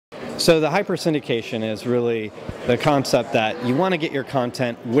So the hyper syndication is really the concept that you want to get your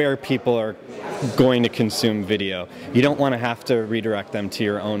content where people are going to consume video. You don't want to have to redirect them to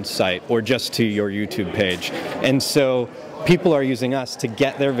your own site or just to your YouTube page. And so people are using us to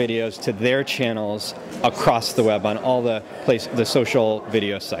get their videos to their channels across the web on all the social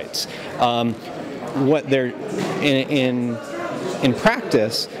video sites. What they're in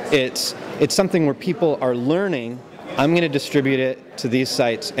practice, it's something where people are learning. I'm going to distribute it to these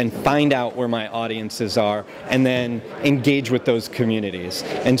sites and find out where my audiences are and then engage with those communities.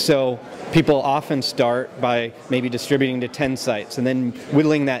 And so people often start by maybe distributing to 10 sites and then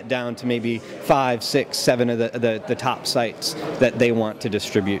whittling that down to maybe 5, 6, 7 of the top sites that they want to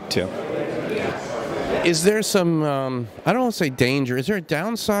distribute to. Is there some, I don't want to say danger, is there a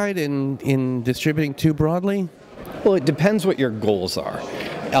downside in distributing too broadly? Well, it depends what your goals are.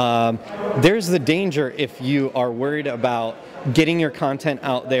 There's the danger if you are worried about getting your content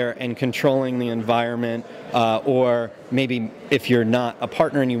out there and controlling the environment, or maybe if you're not a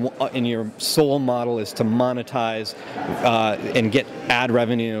partner and your sole model is to monetize and get ad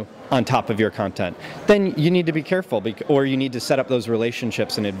revenue on top of your content, then you need to be careful, or you need to set up those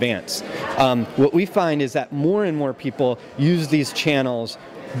relationships in advance. What we find is that more and more people use these channels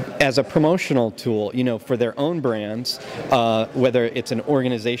as a promotional tool, for their own brands, whether it's an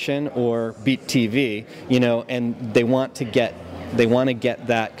organization or Beat TV, and they want to get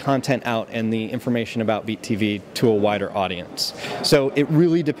that content out and the information about Beat TV to a wider audience. So it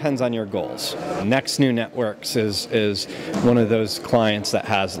really depends on your goals. Next New Networks is one of those clients that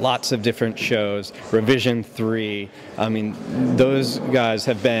has lots of different shows. Revision 3, I mean, those guys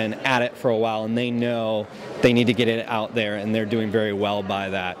have been at it for a while and they know they need to get it out there, and they're doing very well by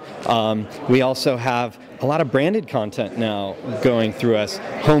that. We also have a lot of branded content now going through us.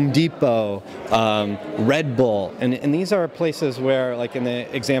 Home Depot, Red Bull, and these are places where, like in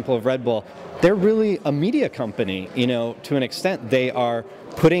the example of Red Bull, they're really a media company, to an extent. They are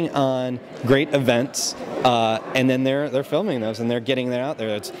putting on great events, and then they're filming those and they're getting that out there.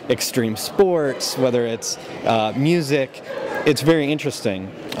 It's extreme sports, whether it's music. It's very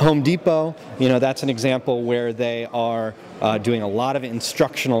interesting. Home Depot, that's an example where they are doing a lot of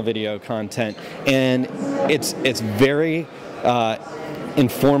instructional video content, and it's very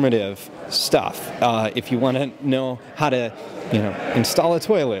informative stuff. If you want to know how to install a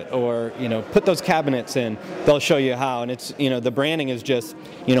toilet or put those cabinets in, they'll show you how. And it's the branding is just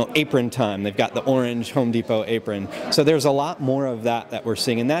apron time. They've got the orange Home Depot apron. So there's a lot more of that we're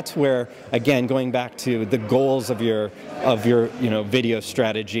seeing, and that's where, again, going back to the goals of your video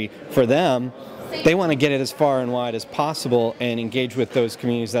strategy for them. They want to get it as far and wide as possible and engage with those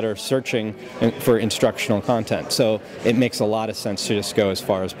communities that are searching for instructional content. So it makes a lot of sense to just go as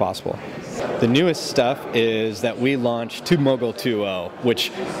far as possible. The newest stuff is that we launched TubeMogul 2.0,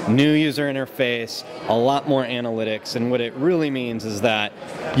 which new user interface, a lot more analytics, and what it really means is that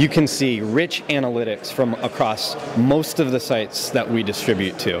you can see rich analytics from across most of the sites that we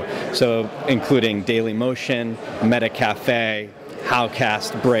distribute to. So including Daily Motion, Meta Cafe,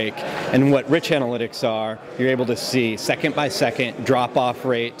 Howcast, Break, and what rich analytics are, you're able to see second by second drop-off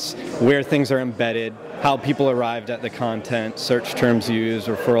rates, where things are embedded, how people arrived at the content, search terms used,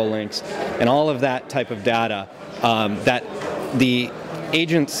 referral links, and all of that type of data that the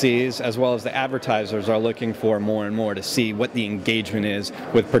agencies as well as the advertisers are looking for more and more to see what the engagement is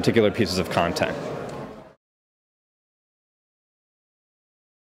with particular pieces of content.